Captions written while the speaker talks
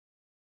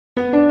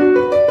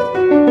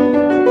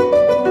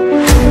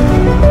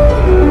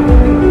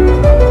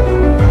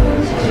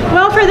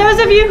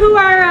of you who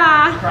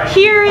are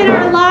here in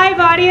our live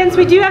audience,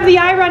 we do have the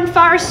I Run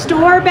Far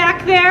store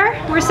back there.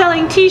 We're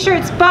selling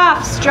t-shirts,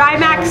 buffs,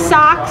 Drymax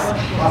socks.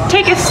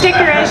 Take a sticker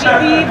as you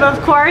leave,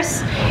 of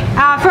course.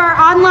 For our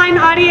online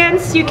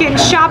audience, you can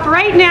shop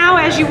right now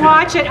as you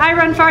watch at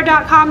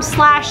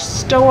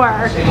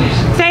irunfar.com/store.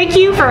 Thank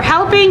you for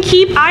helping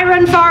keep I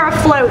Run Far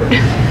afloat.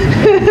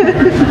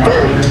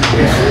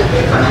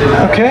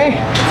 Okay.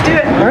 Let's do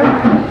it. All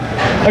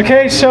right.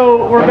 Okay,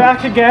 so we're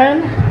back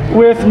again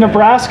with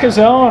Nebraska's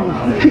own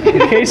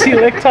Kaci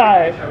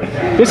Lickteig.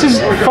 This is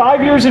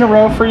 5 years in a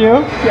row for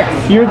you.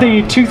 Yes. You're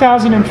the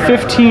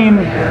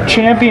 2015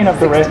 champion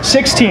of the race.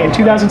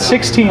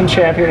 2016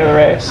 champion of the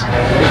race.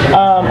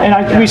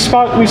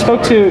 We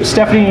spoke to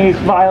Stephanie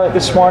Violet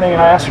this morning,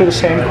 and I asked her the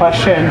same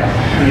question.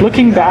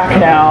 Looking back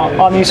now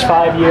on these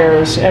 5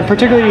 years, and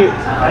particularly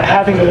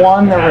having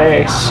won the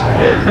race,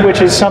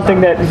 which is something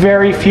that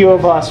very few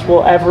of us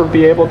will ever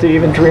be able to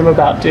even dream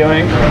about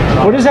doing,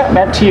 what has that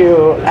meant to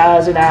you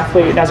as an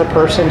athlete and as a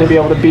person to be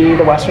able to be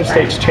the Western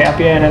States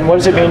champion, and what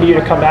does it mean to you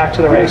to come back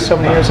to the race so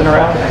many years in a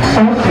row?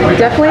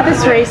 Definitely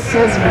this race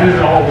has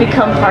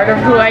become part of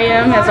who I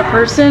am as a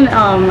person.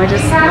 I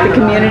just, the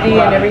community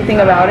and everything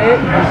about it,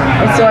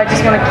 and so I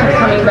just want to keep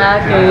coming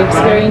back and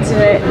experiencing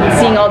it and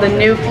seeing all the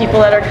new people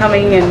that are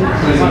coming and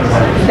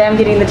them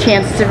getting the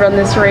chance to run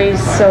this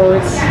race. So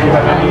it's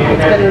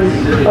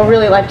been a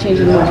really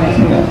life-changing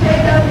moment.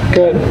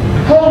 Good.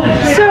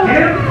 So,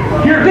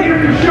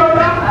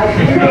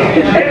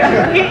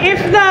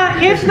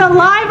 if the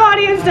live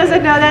audience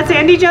doesn't know, that's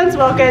Andy Jones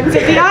Wilkins.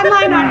 If the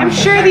online, I'm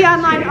sure the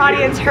online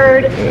audience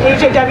heard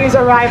AJW's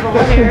arrival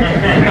here.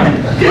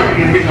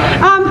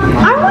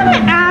 I want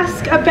to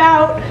ask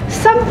about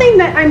something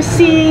that I'm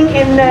seeing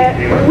in the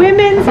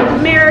women's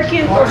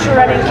American ultra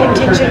running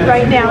contingent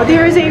right now.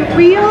 There is a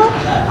real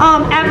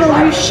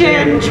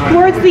evolution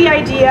towards the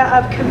idea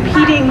of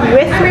competing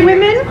with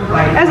women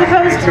as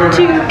opposed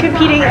to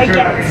competing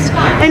against.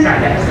 And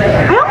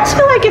I almost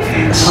feel like it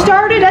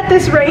started at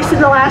this race in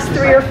the last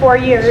 3 or 4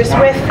 years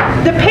with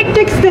the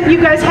picnics that you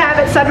guys have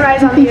at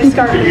Sunrise on the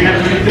Escarpment.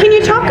 Can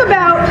you talk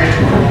about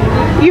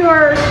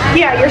your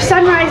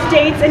Sunrise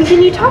dates, and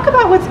can you talk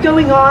about what's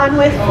going on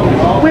with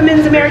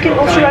women's American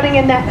ultra running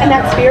in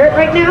that spirit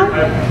right now?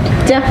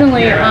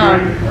 Definitely,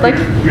 like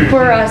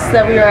for us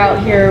that we are out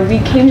here, we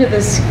came to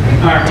this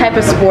type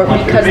of sport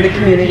because of the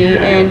community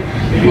and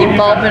the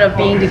involvement of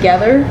being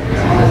together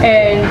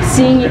and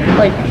seeing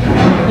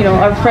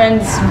our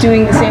friends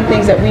doing the same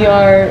things that we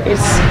are.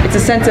 It's a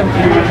sense of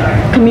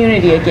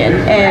community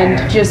again, and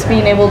just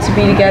being able to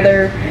be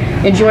together,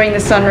 enjoying the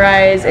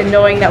sunrise and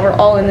knowing that we're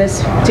all in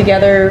this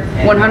together,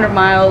 100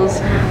 miles,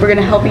 we're going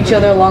to help each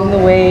other along the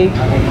way.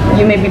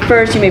 You may be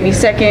first, you may be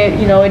second,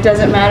 it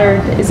doesn't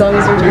matter as long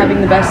as you're having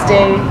the best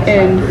day,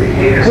 and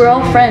we're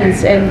all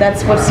friends, and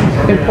that's what's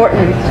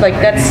important. Like,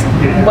 that's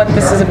what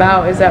this is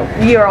about, is that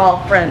we are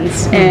all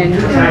friends,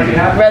 and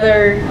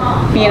rather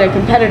being a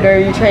competitor,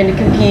 you're trying to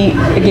compete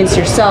against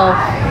yourself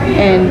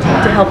and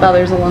to help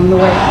others along the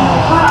way.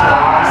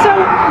 So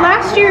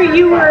last year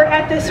you were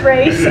at this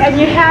race and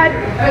you had,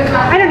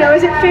 I don't know,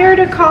 is it fair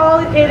to call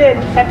it an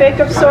epic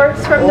of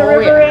sorts from the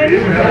river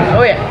in?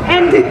 Oh yeah.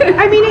 And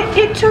I mean,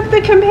 it took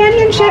the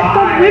companionship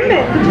of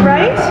women,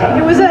 right?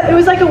 It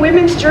was like a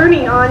women's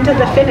journey on to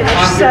the finish.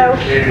 So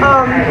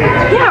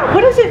yeah,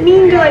 what does it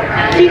mean to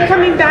keep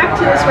coming back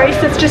to this race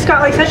that's just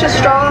got such a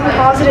strong,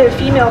 positive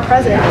female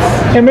presence?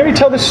 And maybe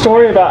tell the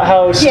story about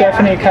how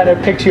Stephanie kind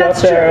of picked you up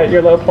there at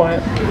your low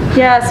point.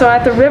 Yeah, so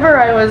at the river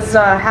I was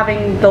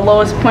having the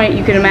lowest point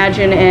you can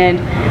imagine, and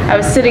I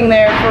was sitting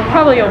there for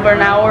probably over an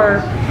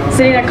hour,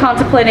 sitting there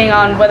contemplating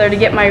on whether to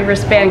get my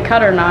wristband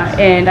cut or not,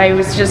 and I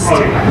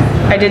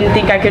didn't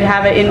think I could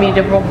have it in me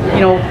to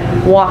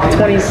walk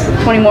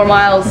 20 more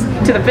miles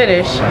to the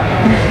finish.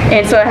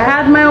 And so I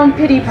had my own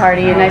pity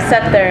party, and I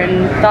sat there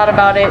and thought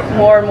about it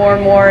more and more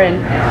and more.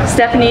 And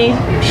Stephanie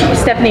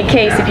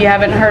Case, if you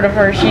haven't heard of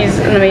her, she's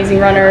an amazing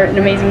runner, an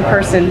amazing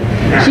person.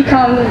 She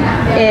come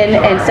in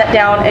and sat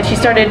down, and she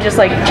started just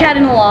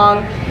chatting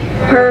along.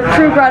 Her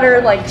crew brought her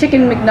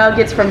chicken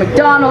McNuggets from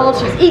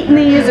McDonald's. She's eating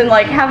these and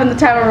having the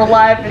time of her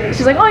life. And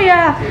she's like, "Oh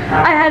yeah,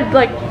 I had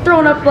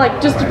thrown up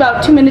just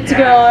about 2 minutes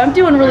ago. I'm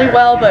doing really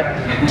well, but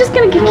I'm just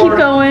gonna keep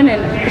going."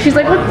 And she's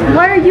like,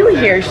 "Why are you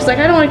here?" She's like,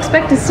 "I don't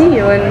expect to see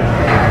you." And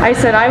I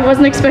said, "I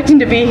wasn't expecting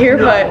to be here,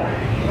 but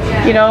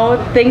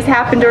things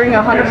happen during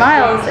 100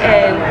 miles,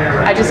 and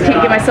I just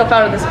can't get myself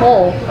out of this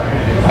hole."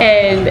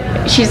 And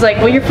she's like,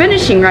 "Well, you're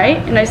finishing,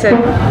 right?" And I said,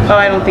 "Oh,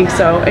 I don't think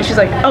so." And she's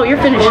like, "Oh, you're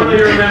finishing."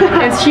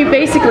 And she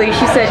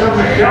said,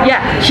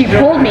 yeah, she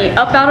pulled me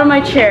up out of my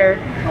chair,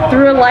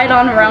 threw a light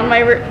on around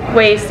my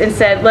waist and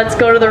said, "Let's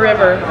go to the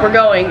river, we're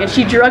going." And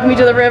she dragged me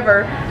to the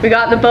river. We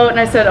got in the boat and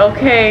I said,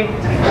 "Okay,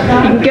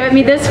 you can get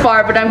me this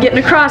far, but I'm getting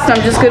across, and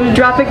I'm just going to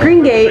drop at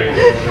Green Gate.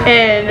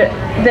 And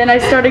then I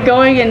started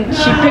going, and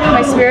she picked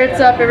my spirits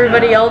up.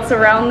 Everybody else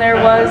around there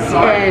was,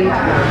 and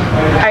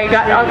I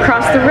got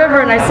across the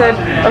river, and I said,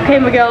 okay,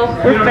 Miguel,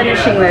 we're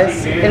finishing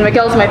this. And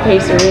Miguel's my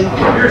pacer, and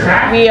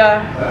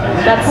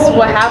that's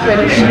what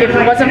happened. If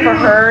it wasn't for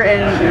her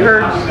and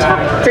her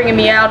bringing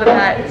me out of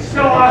that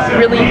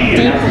really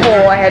deep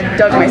hole I had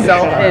dug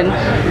myself in,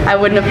 I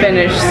wouldn't have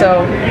finished.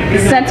 So the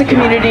sense of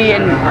community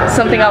and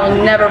something I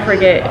will never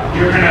forget.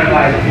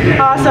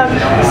 Awesome.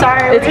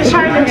 Sorry, we're just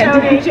trying to tell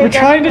AJW. We're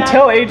trying to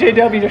tell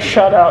AJW to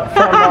shut up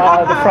from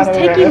the front of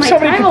the room. If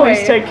somebody could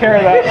please take care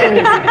of that,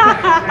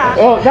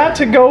 please. Well, not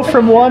to go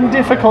from one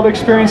difficult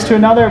experience to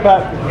another,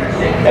 but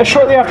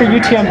shortly after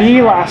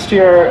UTMB last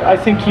year, I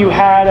think you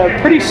had a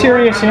pretty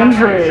serious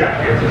injury.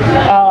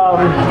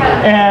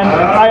 And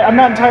I'm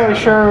not entirely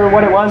sure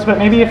what it was, but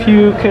maybe if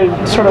you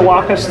could sort of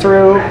walk us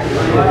through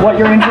what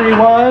your injury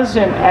was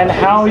and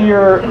how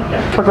your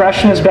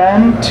progression has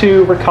been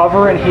to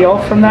recover and heal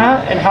from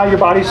that, and how your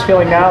body's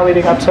feeling now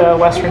leading up to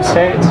Western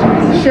States.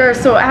 Sure.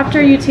 So after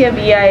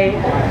UTMB,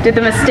 I did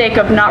the mistake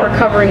of not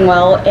recovering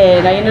well,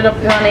 and I ended up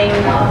running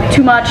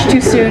too much,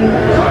 too soon,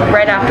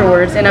 right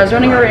afterwards. And I was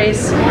running a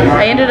race.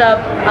 I ended up,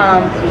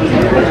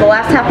 the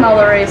last half mile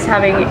of the race,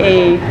 having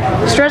a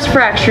stress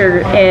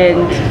fracture,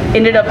 and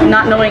ended up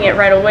not knowing it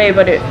right away,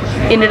 but it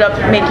ended up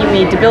making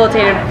me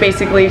debilitated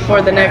basically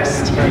for the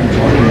next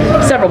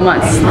several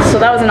months. So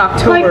that was in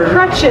October. Like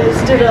crutches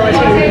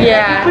debilitated.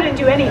 Yeah. You couldn't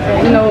do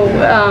anything. No,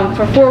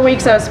 for 4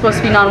 weeks I was supposed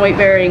to be non-weight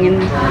bearing,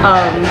 and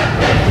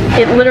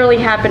it literally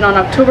happened on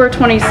October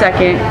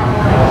 22nd.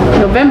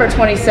 November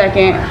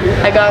 22nd,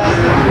 I got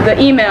the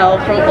email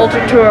from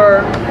Ultra Tour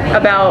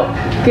about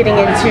getting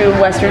into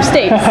Western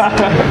States.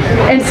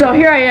 And so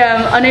here I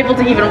am, unable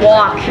to even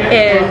walk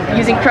and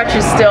using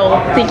crutches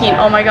still, thinking,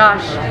 oh my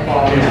gosh,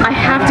 I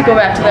have to go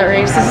back to that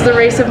race. This is the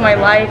race of my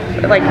life.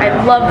 Like,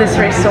 I love this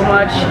race so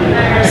much.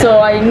 So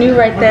I knew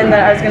right then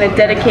that I was going to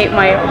dedicate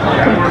my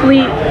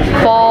complete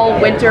fall,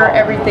 winter,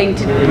 everything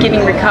to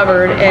getting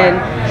recovered, and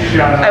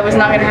I was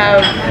not going to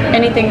have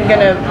anything going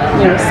to,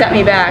 set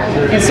me back.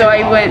 And so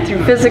I went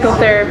through physical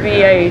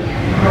therapy.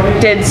 I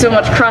did so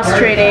much cross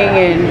training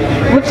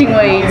and lifting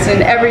weights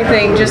and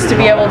everything just to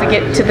be able to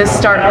get to this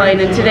start line.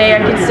 And today I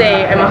can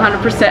say I'm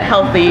 100%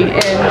 healthy,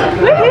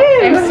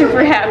 and I'm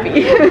super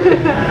happy.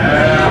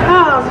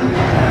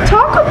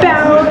 Talk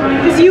about,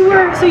 because you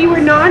were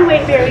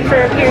non-weight bearing for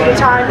a period of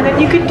time, and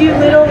then you could do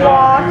little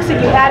walks,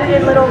 and you added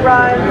in little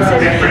runs,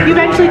 and you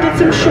eventually did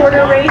some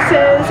shorter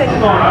races, and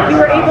you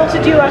were able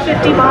to do a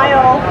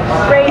 50-mile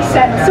race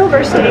at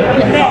Silver State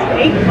in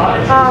May,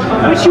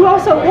 which you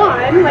also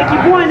won. Like,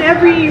 you've won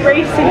every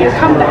race in your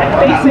comeback,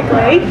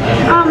 basically.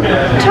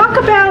 Talk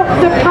about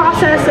the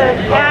process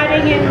of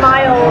adding in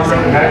miles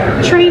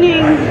and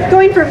training,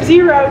 going from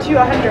 0 to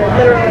 100,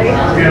 literally.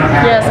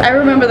 Yes, I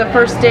remember the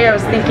first day I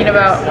was thinking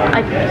about,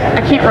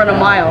 I can't run a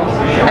mile.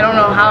 I don't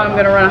know how I'm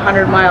going to run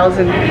 100 miles,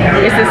 and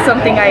is this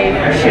something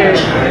I should,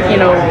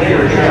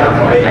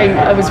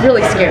 I was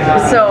really scared.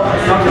 So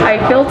I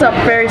built up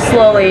very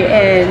slowly,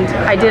 and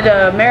I did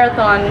a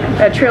marathon,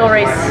 a trail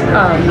race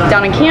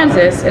down in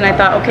Kansas, and I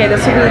thought, okay,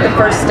 this will be the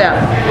first step.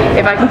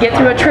 If I can get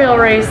through a trail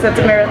race that's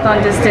a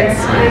marathon distance,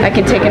 I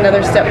can take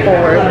another step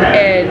forward.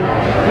 And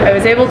I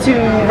was able to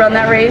run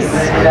that race.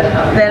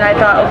 Then I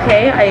thought,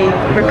 okay,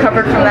 I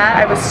recovered from that.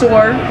 I was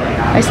sore.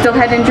 I still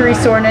had injury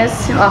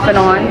soreness off and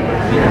on,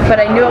 but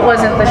I knew it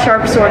wasn't the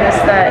sharp soreness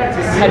that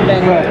had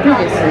been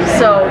previously.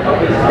 So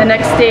the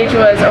next stage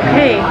was,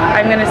 okay,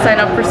 I'm going to sign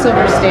up for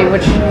Silver State,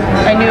 which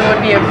I knew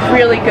would be a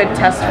really good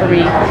test for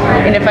me.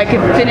 And if I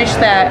could finish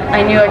that,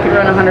 I knew I could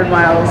run 100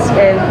 miles.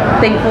 And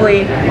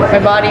thankfully,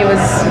 my body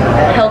was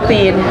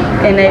healthy,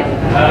 and it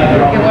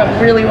went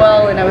really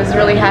well, and I was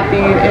really happy,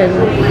 and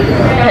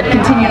had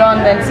continued on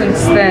then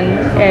since then,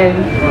 and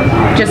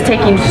just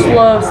taking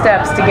slow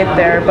steps to get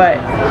there. But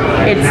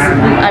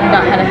I've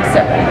not had a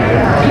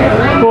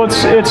setback. Well,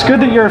 it's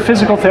good that you're a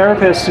physical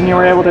therapist and you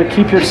were able to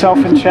keep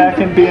yourself in check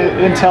and be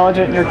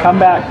intelligent in your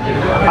comeback.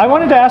 I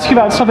wanted to ask you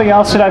about something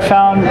else that I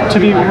found to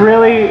be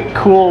really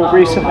cool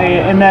recently,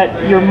 in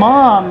that your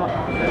mom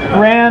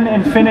ran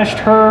and finished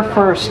her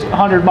first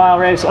 100-mile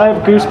race. I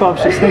have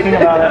goosebumps just thinking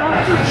about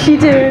it. She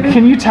did.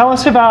 Can you tell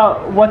us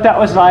about what that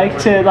was like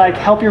to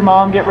help your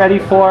mom get ready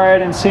for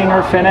it and seeing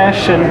her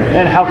finish,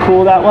 and how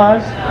cool that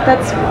was?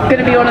 That's going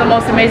to be one of the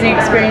most amazing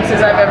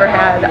experiences I've ever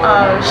had.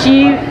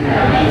 She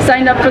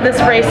signed up for this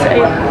race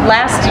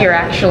last year,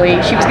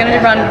 actually. She was going to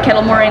run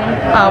Kettle Moraine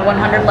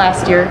 100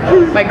 last year.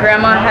 My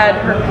grandma had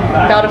her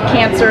bout of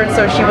cancer, and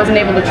so she wasn't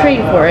able to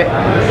train for it.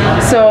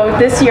 So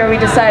this year we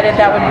decided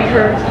that would be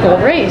her goal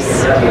race.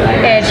 race,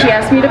 and she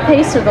asked me to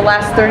pace her the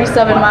last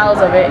 37 miles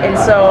of it, and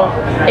so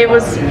it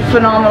was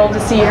phenomenal to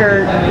see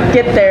her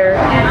get there.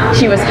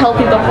 She was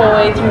healthy the whole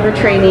way through her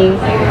training.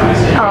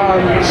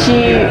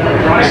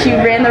 She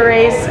ran the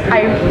race.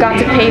 I got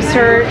to pace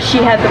her. She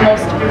had the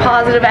most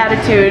positive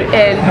attitude,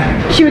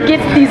 and she would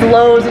get to these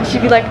lows and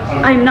she'd be like,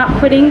 I'm not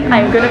quitting,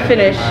 I'm gonna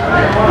finish.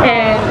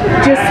 And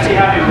just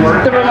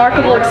the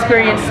remarkable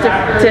experience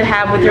to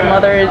have with your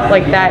mother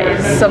like that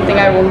is something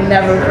I will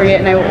never forget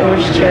and I will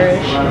always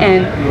cherish.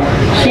 And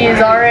she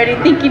is already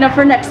thinking of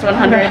her next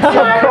 100. So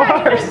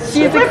Of course.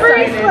 she's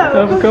excited.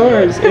 Of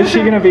course. Is she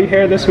going to be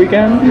here this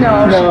weekend?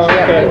 No, she can't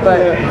okay. be,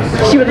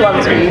 but she would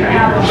love to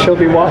be. She'll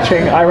be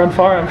watching I Run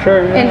Far, I'm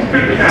sure. Yeah.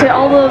 And to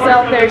all those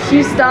out there,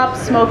 she stopped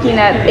smoking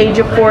at age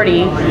of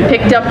 40,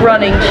 picked up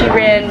running. She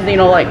ran,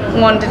 like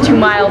 1 to 2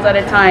 miles at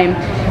a time,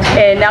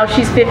 and now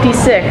she's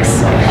 56,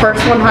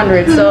 first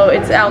 100. So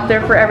it's out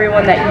there for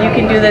everyone that you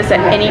can do this at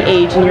any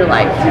age in your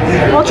life.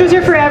 Ultras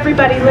are for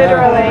everybody,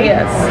 literally.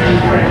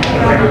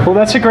 Yes. Well,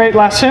 that's a great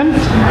lesson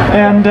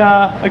and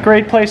a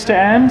great place to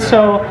end.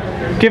 So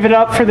give it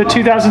up for the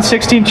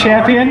 2016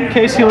 champion,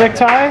 Kaci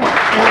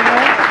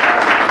Lickteig.